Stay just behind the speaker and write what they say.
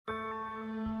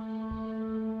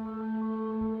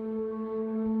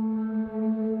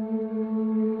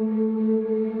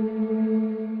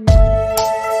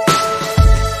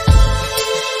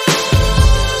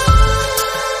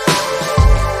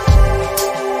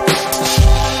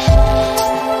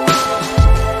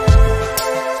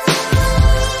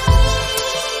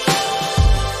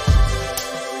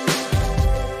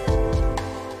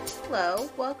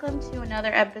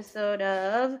another episode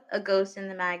of A Ghost in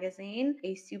the Magazine,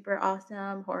 a super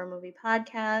awesome horror movie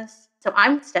podcast. So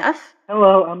I'm Steph.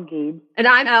 Hello, I'm Gabe. And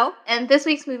I'm Elle. And this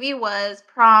week's movie was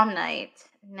Prom Night,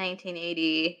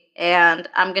 1980. And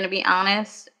I'm going to be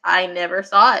honest, I never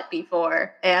saw it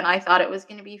before, and I thought it was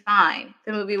going to be fine.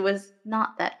 The movie was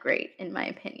not that great, in my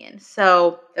opinion.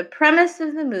 So the premise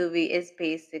of the movie is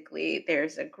basically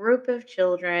there's a group of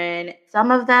children.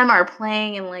 Some of them are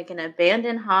playing in like an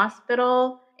abandoned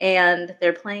hospital, and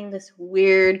they're playing this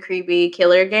weird, creepy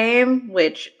killer game,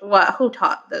 which, who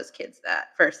taught those kids that,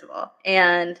 first of all?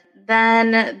 And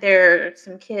then there are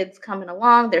some kids coming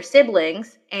along, they're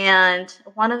siblings, and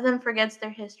one of them forgets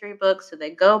their history book, so they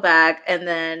go back, and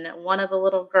then one of the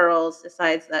little girls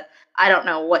decides that, I don't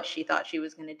know what she thought she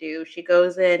was going to do. She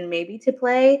goes in maybe to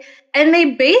play, and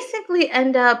they basically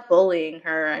end up bullying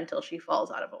her until she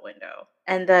falls out of a window.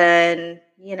 And then,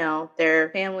 their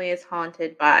family is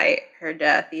haunted by her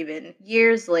death even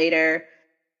years later.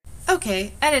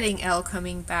 Okay, editing L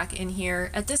coming back in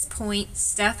here. At this point,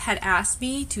 Steph had asked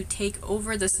me to take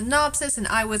over the synopsis and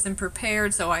I wasn't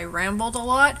prepared, so I rambled a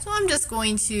lot. So I'm just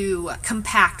going to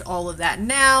compact all of that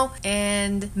now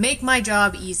and make my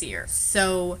job easier.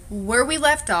 So where we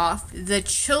left off, the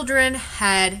children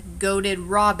had goaded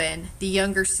Robin, the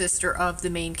younger sister of the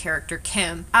main character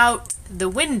Kim, out the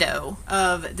window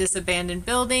of this abandoned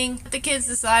building. The kids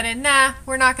decided, nah,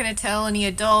 we're not going to tell any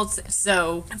adults.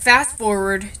 So fast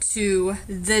forward to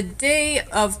the day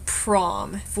of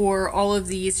prom for all of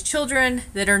these children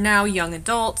that are now young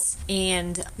adults,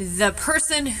 and the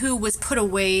person who was put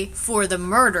away for the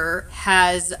murder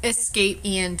has escaped,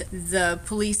 and the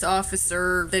police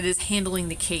officer that is handling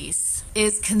the case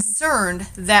is concerned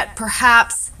that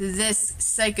perhaps this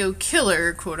psycho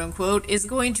killer, quote unquote, is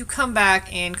going to come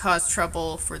back and cause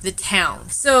trouble for the town.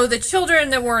 So the children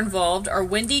that were involved are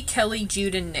Wendy, Kelly,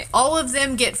 Jude, and Nick. All of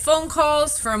them get phone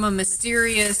calls from a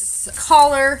mysterious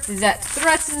caller that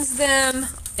threatens them,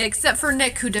 except for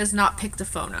Nick, who does not pick the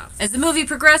phone up. As the movie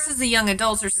progresses, the young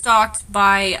adults are stalked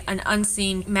by an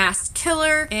unseen masked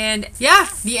killer, and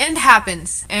the end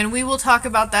happens, and we will talk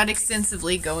about that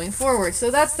extensively going forward. So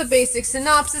that's the basic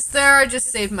synopsis there. I just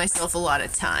saved myself a lot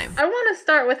of time. I want to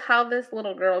start with how this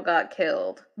little girl got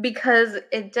killed, because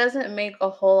it doesn't make a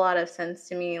whole lot of sense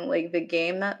to me, like the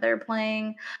game that they're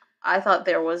playing. I thought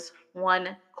there was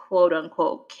one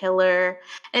quote-unquote killer.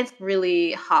 It's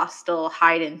really hostile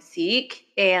hide and seek,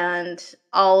 and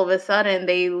all of a sudden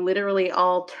they literally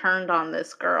all turned on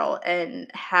this girl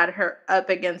and had her up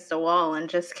against a wall and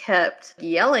just kept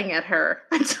yelling at her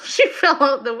until she fell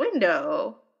out the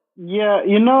window. Yeah,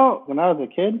 when I was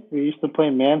a kid, we used to play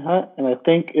Manhunt, and I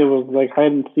think it was like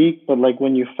hide and seek, but like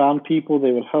when you found people,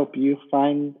 they would help you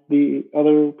find the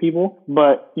other people.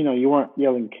 But, you weren't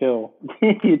yelling kill.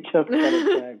 You just got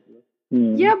attacked.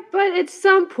 Yeah, but at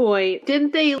some point,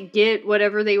 didn't they get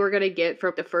whatever they were going to get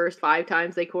from the first 5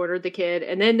 times they cornered the kid?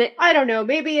 And then, I don't know,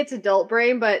 maybe it's adult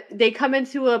brain, but they come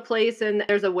into a place and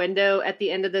there's a window at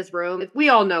the end of this room. We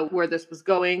all know where this was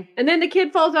going. And then the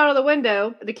kid falls out of the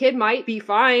window. The kid might be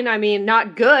fine. I mean,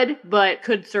 not good, but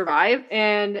could survive.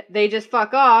 And they just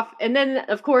fuck off. And then,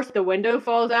 of course, the window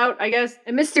falls out, I guess.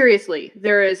 And mysteriously,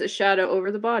 there is a shadow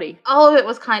over the body. All of it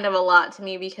was kind of a lot to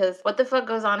me, because what the fuck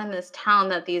goes on in this town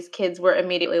that these kids were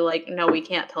immediately like, no, we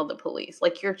can't tell the police.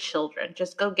 Like, you're children.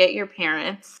 Just go get your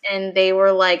parents. And they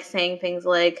were like saying things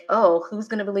like, oh, who's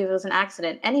going to believe it was an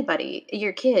accident? Anybody.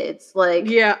 Your kids. Like,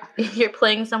 yeah, you're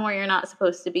playing somewhere you're not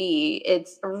supposed to be.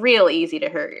 It's real easy to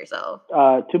hurt yourself.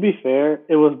 To be fair,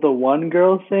 it was the one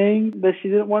girl saying that she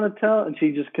didn't want to tell, and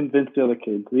she just convinced the other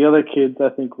kids. The other kids, I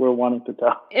think, were wanting to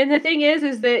tell. And the thing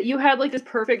is that you had like this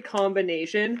perfect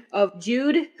combination of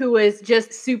Jude, who was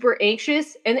just super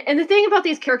anxious. And the thing about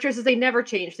these characters is they never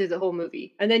changed through the whole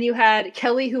movie. And then you had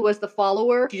Kelly, who was the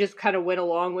follower. She just kind of went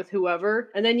along with whoever.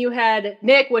 And then you had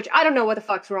Nick, which I don't know what the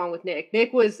fuck's wrong with Nick.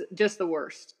 Nick was just the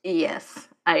worst. Yes,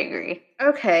 I agree.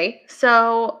 Okay,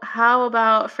 so how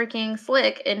about freaking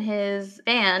Slick in his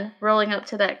van rolling up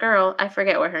to that girl? I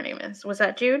forget what her name is. Was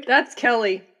that Jude? That's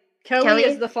Kelly. Kelly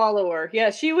is the follower.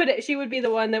 Yeah, she would be the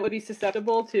one that would be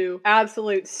susceptible to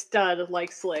absolute stud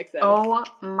like Slick, though. Oh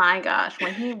my gosh.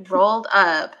 When he rolled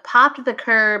up, popped the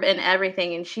curb and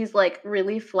everything, and she's like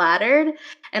really flattered.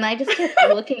 And I just kept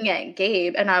looking at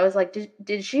Gabe, and I was like,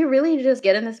 did she really just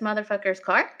get in this motherfucker's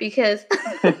car? Because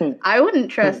I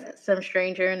wouldn't trust some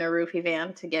stranger in a roofie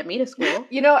van to get me to school.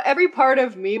 Every part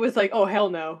of me was like, oh, hell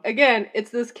no. Again,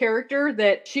 it's this character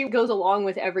that she goes along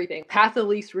with everything. Path of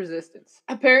least resistance.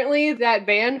 Apparently, that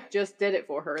van just did it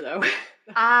for her, though.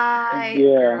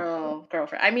 Yeah.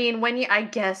 Girlfriend. I mean, I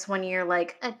guess when you're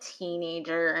like a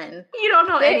teenager and you don't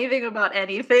know anything about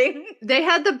anything. They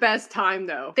had the best time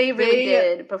though. They really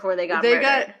did before they got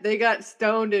murdered. They got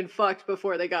stoned and fucked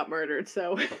before they got murdered.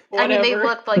 So whatever. I mean, they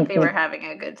looked like they were having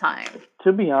a good time.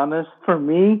 To be honest, for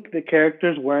me, the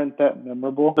characters weren't that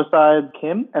memorable. Besides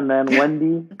Kim and then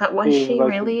Wendy. But was she like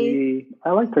really?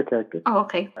 I liked her character. Oh,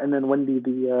 okay. And then Wendy,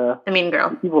 the mean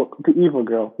girl. The evil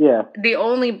girl, yeah. The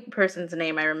only person's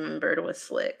name I remembered was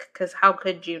Slick, because how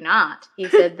could you not? He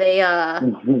said they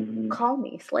call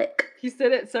me Slick. He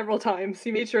said it several times.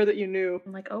 He made sure that you knew.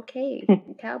 I'm like, okay,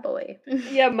 cowboy.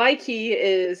 Yeah, my key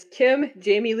is Kim,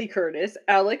 Jamie Lee Curtis,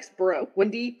 Alex, Bro,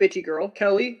 Wendy, Bitchy Girl,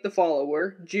 Kelly, the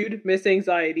follower, Jude, Miss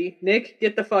Anxiety, Nick,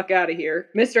 get the fuck out of here.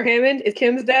 Mr. Hammond is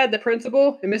Kim's dad, the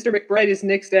principal, and Mr. McBride is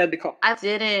Nick's dad, the cop. I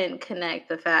didn't connect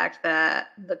the fact that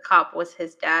the cop was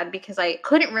his dad because I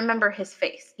couldn't remember his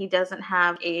face. He doesn't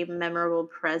have a memorable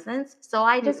presence. So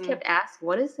I just kept asking,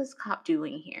 what is this cop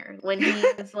doing here? When he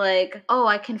was like, oh,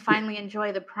 I can finally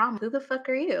enjoy the prom. Who the fuck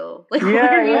are you? Like, why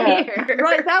are you here?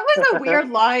 Right, that was a weird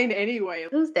line anyway.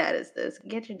 Whose dad is this?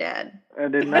 Get your dad. I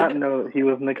did not know he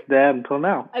was Nick's dad until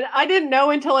now. I didn't know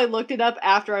until I looked it up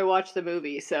after I watched the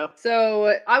movie. So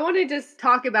I want to just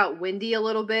talk about Wendy a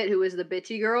little bit, who is the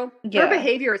bitchy girl. Yeah. Her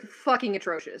behavior is fucking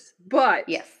atrocious. But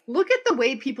yes, look at the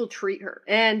way people treat her.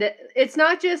 And it's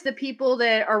not just the people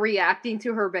that are reacting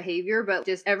to her behavior, but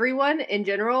just everyone in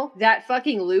general. That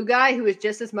fucking Lou guy who is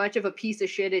just as much of a piece of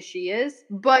shit as she is.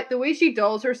 But the way she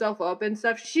dolls herself up and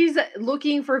stuff, she's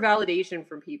looking for validation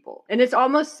from people. And it's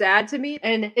almost sad to me.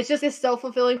 And it's just this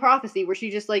self-fulfilling prophecy where she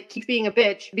just like keeps being a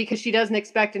bitch because she doesn't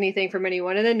expect anything from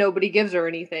anyone and then nobody gives her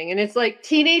anything. And it's like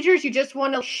teenagers, you just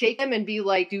want to shake them and be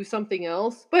like, do something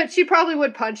else. But she probably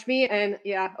would punch me and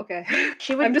yeah, okay.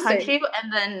 She would punch you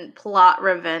and then plot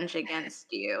revenge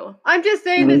against you. I'm just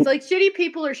saying it's like shitty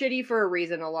people are shitty for a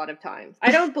reason a lot of times.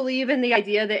 I don't believe in the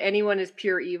idea that anyone is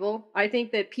pure evil. I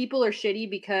think that people are shitty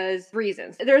because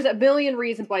reasons. There's a million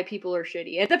reasons why people are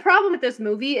shitty. And the problem with this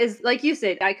movie is, like you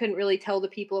said, I couldn't really tell the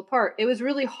people apart. It was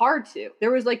really hard to.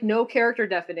 There was like no character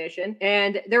definition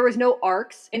and there was no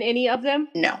arcs in any of them.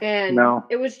 No. And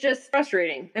it was just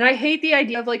frustrating. And I hate the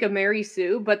idea of like a Mary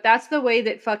Sue, but that's the way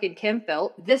that fucking Kim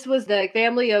felt. This was the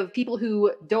family of people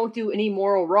who don't do any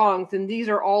moral wrongs, and these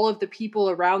are all of the people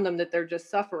around them that they're just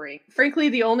suffering. Frankly,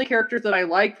 the only characters that I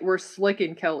liked were Slick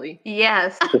and Kelly.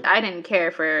 Yes, I didn't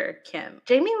care for Kim.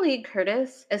 Jamie Lee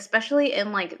Curtis, especially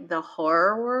in like the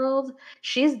horror world,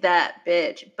 she's that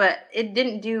bitch, but it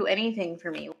didn't do anything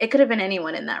for me. It could have been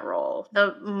anyone in that role.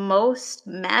 The most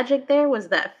magic there was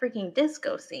that freaking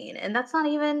disco scene, and that's not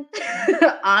even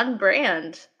on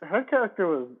brand. Her character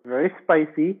was very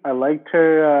spicy. I liked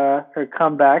her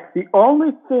comeback. The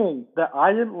only thing that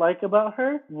I didn't like about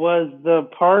her was the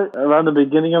part around the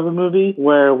beginning of the movie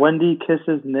where Wendy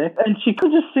kisses Nick, and she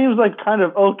just seems like kind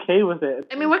of okay with it.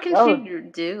 I mean, what can she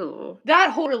do?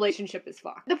 That whole relationship is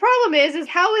fucked. The problem is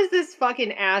how is this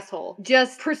fucking asshole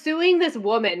just pursuing this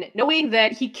woman knowing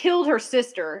that he killed her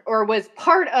sister or was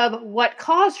part of what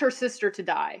caused her sister to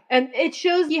die? And it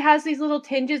shows he has these little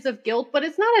tinges of guilt, but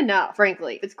it's not enough,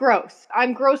 frankly. It's gross.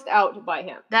 I'm grossed out by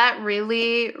him. That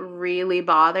really, really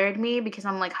bothered me because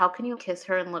I'm like, how can you kiss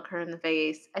her and look her in the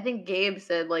face? I think Gabe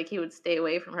said like he would stay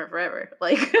away from her forever.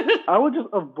 Like I would just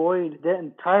avoid that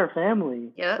entire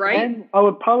family. Yeah. Right? And I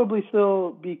would probably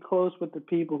still be close with the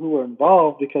people who are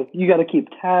involved because you got to keep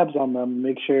tabs on them and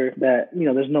make sure that, you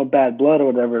know, there's no bad blood or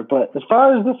whatever. But as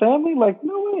far as the family, like,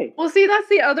 no way. Well, see, that's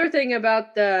the other thing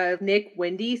about the Nick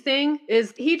Wendy thing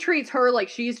is he treats her like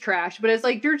she's trash, but it's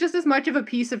like you're just as much of a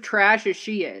piece of trash as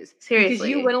she is. Seriously. Because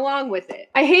you went along with it.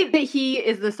 I hate that he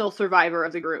is the sole survivor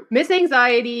of the group. Miss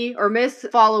Anxiety or Miss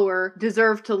Follower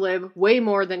deserved to live way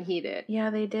more than he did. Yeah,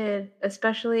 they did.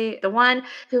 Especially the one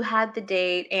who had the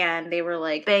date and they were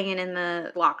like banging in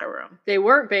the locker room. They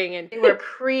weren't banging. They were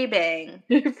pre-bang.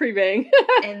 Pre-bang.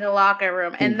 In the locker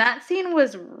room. And that scene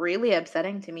was really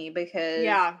upsetting to me because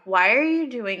why are you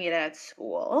doing it at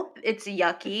school? It's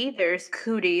yucky. There's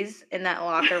cooties in that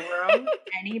locker room.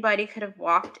 Anybody could have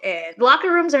walked in.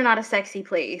 Locker rooms are not a sexy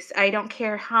place. I don't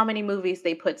care how many movies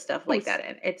they put stuff like that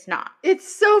in. It's not.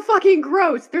 It's so fucking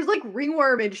gross. There's like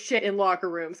ringworm and shit in locker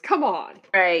rooms. Come on.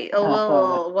 Right. A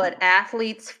little,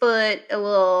 athlete's foot, a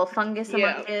little fungus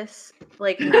among this.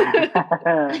 Like,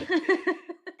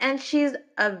 and she's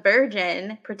a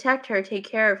virgin. Protect her, take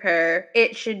care of her.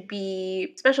 It should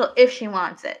be special if she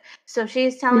wants it. So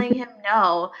she's telling him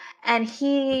no, and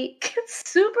he gets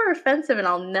super offensive, and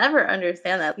I'll never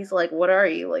understand that. He's like, what are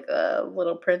you, like a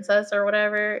little princess or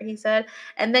whatever he said?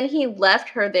 And then he left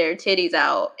her there, titties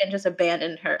out, and just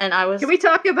abandoned her. And I was... Can we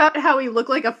talk about how he looked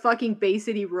like a fucking Bay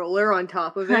City roller on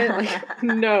top of it? Like,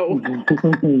 no.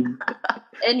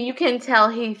 And you can tell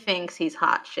he thinks he's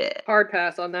hot shit. Hard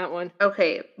pass on that one.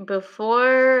 Okay,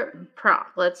 before prom,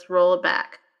 let's roll it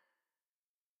back.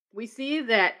 We see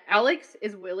that Alex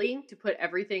is willing to put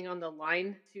everything on the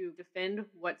line to defend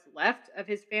what's left of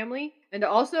his family, and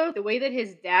also the way that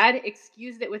his dad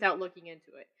excused it without looking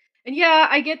into it. And yeah,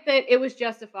 I get that it was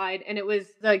justified, and it was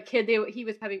the kid he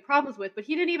was having problems with, but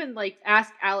he didn't even, like,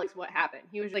 ask Alex what happened.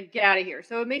 He was like, get out of here.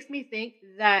 So it makes me think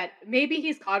that maybe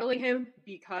he's coddling him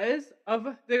because of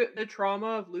the trauma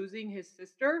of losing his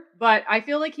sister, but I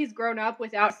feel like he's grown up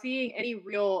without seeing any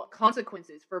real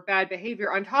consequences for bad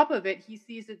behavior. On top of it, he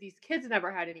sees that these kids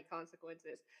never had any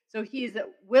consequences. So he's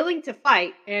willing to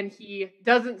fight, and he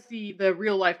doesn't see the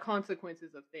real life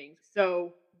consequences of things.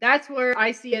 So that's where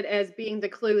I see it as being the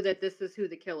clue that this is who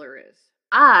the killer is.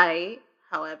 I,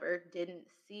 however, didn't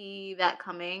see that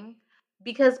coming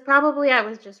because probably I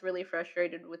was just really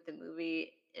frustrated with the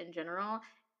movie in general.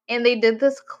 And they did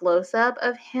this close up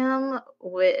of him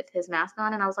with his mask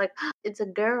on, and I was like, it's a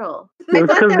girl. It's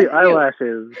because the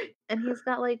eyelashes. And he's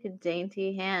got like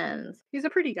dainty hands. He's a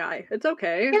pretty guy. It's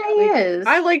okay. Yeah, he is.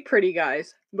 I like pretty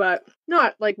guys, but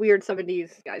not like weird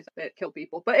 70s guys that kill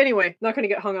people. But anyway, not going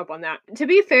to get hung up on that. To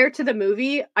be fair to the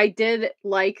movie, I did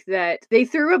like that they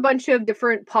threw a bunch of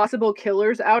different possible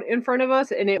killers out in front of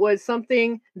us, and it was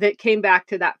something that came back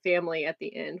to that family at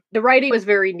the end. The writing was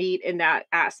very neat in that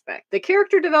aspect. The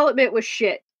character development was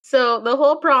shit. So the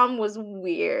whole prom was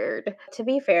weird. To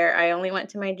be fair, I only went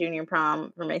to my junior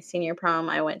prom. For my senior prom,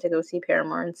 I went to go see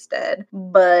Paramore instead.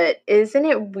 But isn't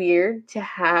it weird to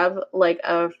have like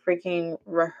a freaking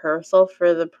rehearsal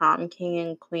for the prom king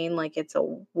and queen like it's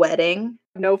a wedding?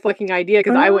 No fucking idea,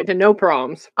 because I went to no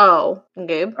proms. Oh,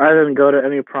 Gabe? I didn't go to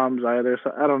any proms either,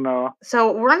 so I don't know.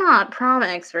 So we're not prom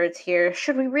experts here.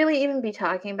 Should we really even be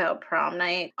talking about prom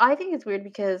night? I think it's weird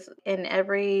because in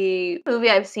every movie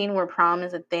I've seen where prom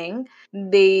is a thing,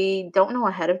 they don't know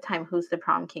ahead of time who's the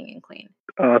prom king and queen.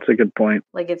 Oh, that's a good point.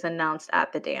 Like it's announced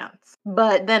at the dance.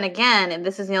 But then again, and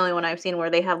this is the only one I've seen where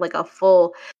they have like a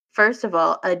full... First of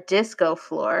all, a disco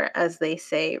floor, as they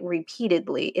say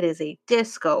repeatedly. It is a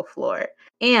disco floor.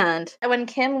 And when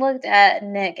Kim looked at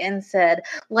Nick and said,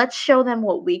 let's show them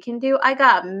what we can do, I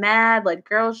got mad. Like,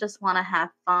 girls just want to have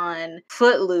fun,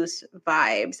 footloose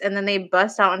vibes. And then they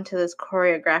bust out into this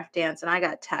choreographed dance, and I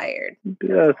got tired.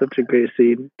 Yeah, such a great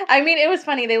scene. I mean, it was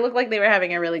funny. They looked like they were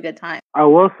having a really good time. I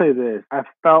will say this. I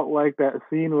felt like that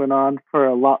scene went on for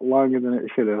a lot longer than it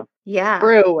should have. Yeah.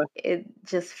 True. It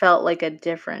just felt like a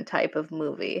different type of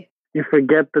movie. You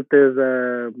forget that there's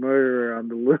a murderer on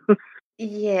the loose.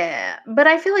 Yeah, but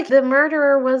I feel like the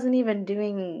murderer wasn't even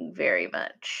doing very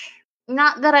much.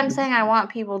 Not that I'm saying I want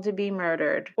people to be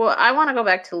murdered. Well, I want to go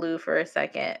back to Lou for a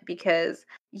second because,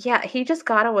 yeah, he just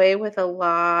got away with a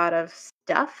lot of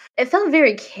stuff. It felt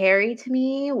very Carrie to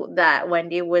me that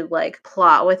Wendy would, like,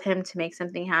 plot with him to make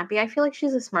something happy. I feel like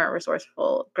she's a smart,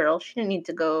 resourceful girl. She didn't need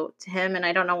to go to him, and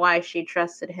I don't know why she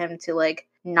trusted him to, like,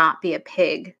 not be a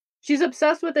pig. She's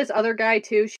obsessed with this other guy,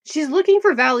 too. She's looking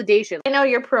for validation. I know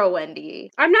you're pro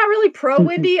Wendy. I'm not really pro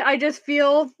Wendy. I just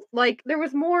feel like there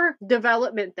was more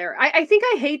development there. I think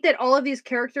I hate that all of these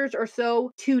characters are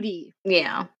so 2D.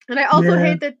 Yeah. And I also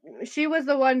hate that she was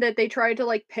the one that they tried to,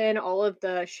 like, pin all of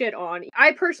the shit on.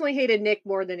 I personally hated Nick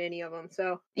more than any of them,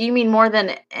 so. You mean more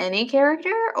than any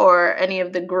character or any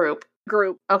of the group?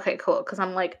 Group. Okay, cool. Because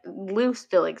I'm like, Lou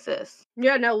still exists.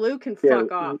 Yeah, no, Lou can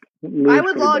fuck off. Lou's I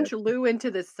would pretty launch bad. Lou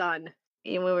into the sun.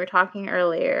 And we were talking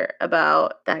earlier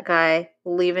about that guy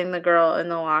leaving the girl in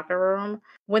the locker room.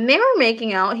 When they were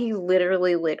making out, he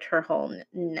literally licked her whole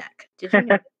neck. Did you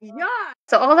know? Yeah.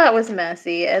 So all that was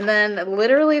messy. And then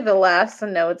literally the last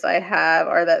notes I have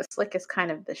are that Slick is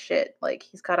kind of the shit. Like,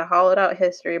 he's got a hollowed out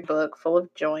history book full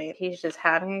of joint. He's just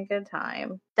having a good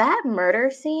time. That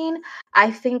murder scene, I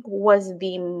think, was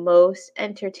the most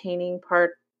entertaining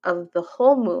part of the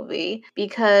whole movie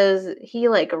because he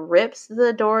like rips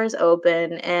the doors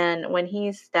open, and when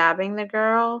he's stabbing the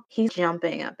girl, he's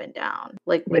jumping up and down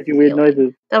like with Making weird feeling.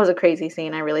 noises. That was a crazy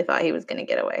scene. I really thought he was gonna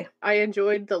get away. I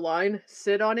enjoyed the line,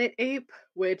 sit on it, ape,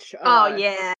 which... Oh,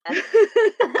 yeah.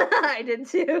 I did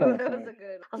too. That was a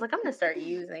good... I was like, I'm gonna start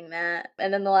using that.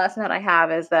 And then the last note I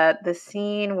have is that the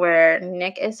scene where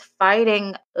Nick is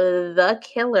fighting the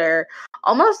killer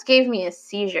almost gave me a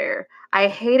seizure. I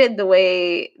hated the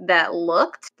way that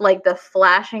looked, like the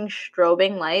flashing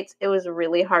strobing lights. It was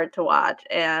really hard to watch,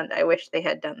 and I wish they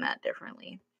had done that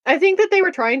differently. I think that they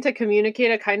were trying to communicate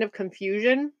a kind of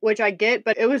confusion, which I get,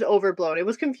 but it was overblown. It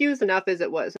was confused enough as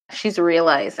it was. She's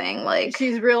realizing, like,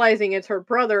 She's realizing it's her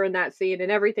brother in that scene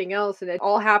and everything else, and it's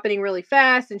all happening really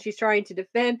fast, and she's trying to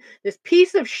defend this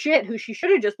piece of shit who she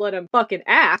should have just let him fucking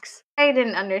axe. I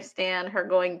didn't understand her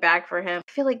going back for him.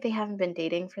 I feel like they haven't been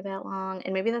dating for that long,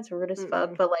 and maybe that's rude as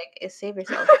fuck, but like, save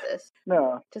yourself with this.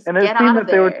 No. Just And it get seemed out of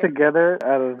that they were there. together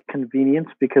out of convenience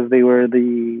because they were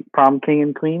the prom king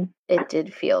and queen. It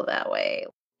did feel that way.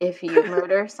 If you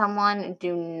murder someone,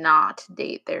 do not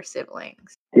date their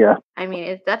siblings. Yeah. I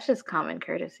mean, that's just common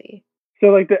courtesy. So,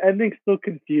 like, the ending still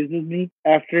confuses me.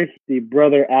 After the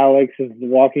brother Alex is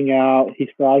walking out, he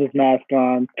still has his mask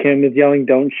on. Kim is yelling,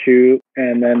 "Don't shoot."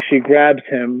 And then she grabs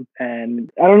him, and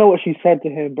I don't know what she said to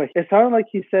him, but it sounded like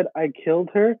he said, "I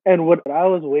killed her." And what I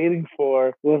was waiting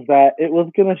for was that it was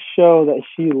going to show that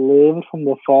she lived from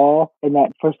the fall, and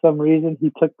that for some reason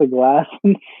he took the glass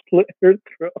and slit her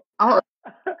throat. Oh.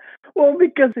 Well,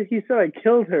 because he said I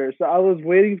killed her, so I was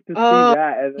waiting to see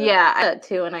that. And then, yeah, I did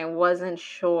too, and I wasn't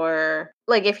sure,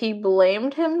 like, if he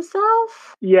blamed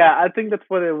himself. Yeah, I think that's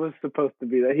what it was supposed to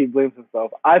be, that he blames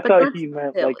himself. I thought that's he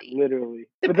meant, silly. like, literally.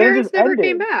 The But then it parents just never ended.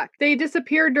 came back. They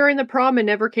disappeared during the prom and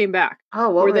never came back. Oh,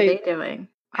 what were they doing?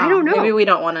 I don't know. Maybe we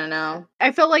don't want to know.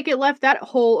 I felt like it left that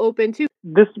hole open too.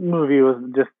 This movie was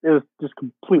just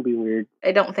completely weird.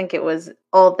 I don't think it was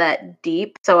all that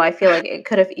deep, so I feel like it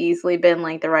could have easily been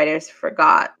like the writers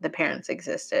forgot the parents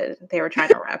existed. They were trying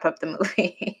to wrap up the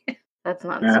movie. That's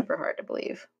not super hard to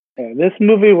believe. Yeah, this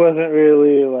movie wasn't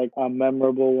really like a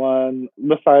memorable one,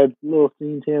 besides little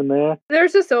scenes here and there.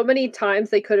 There's just so many times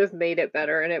they could have made it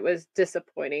better, and it was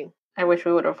disappointing. I wish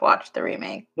we would have watched the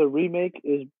remake. The remake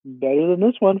is better than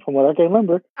this one, from what I can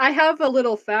remember. I have a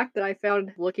little fact that I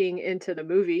found looking into the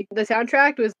movie. The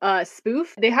soundtrack was a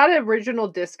spoof. They had an original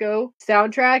disco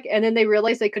soundtrack, and then they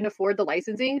realized they couldn't afford the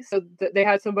licensing, so they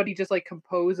had somebody just like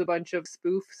compose a bunch of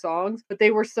spoof songs. But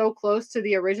they were so close to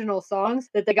the original songs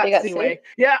that they got sued away.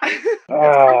 Yeah. That's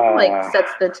kind of like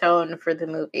sets the tone for the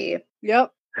movie.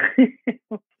 Yep.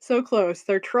 So close.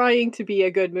 They're trying to be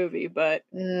a good movie, but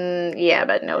yeah,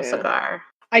 but no cigar.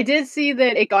 I did see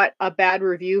that it got a bad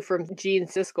review from Gene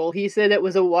Siskel. He said it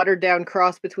was a watered down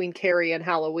cross between Carrie and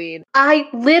Halloween. I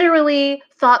literally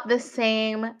thought the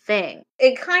same thing.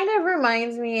 It kind of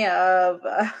reminds me of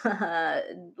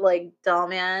like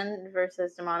Dollman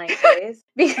versus Demonic Toys.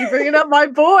 You're bringing up my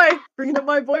boy.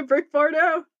 Brick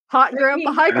Bardo. Hot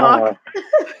Grandpa Highcock.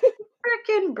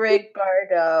 Frickin' Brick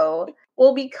Bardo.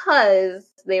 Well,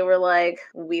 because they were like,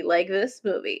 we like this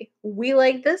movie. We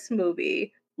like this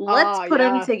movie. Let's put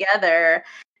them together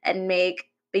and make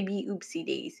Baby Oopsie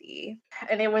Daisy.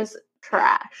 And it was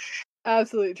trash.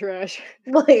 Absolute trash.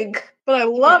 Like, but I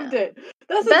loved it.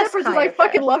 That's the difference. Is I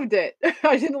fucking loved it.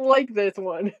 I didn't like this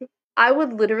one. I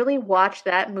would literally watch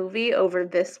that movie over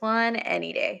this one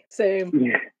any day. Same.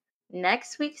 Yeah.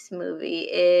 Next week's movie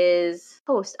is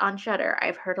Post on Shudder.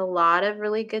 I've heard a lot of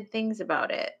really good things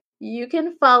about it. You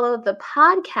can follow the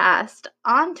podcast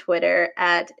on Twitter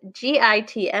at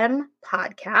GITM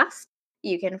Podcast.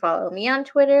 You can follow me on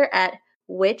Twitter at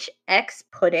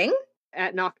WitchXPudding.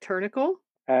 At Nocturnical.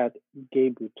 At Gay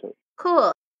Buto.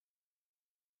 Cool.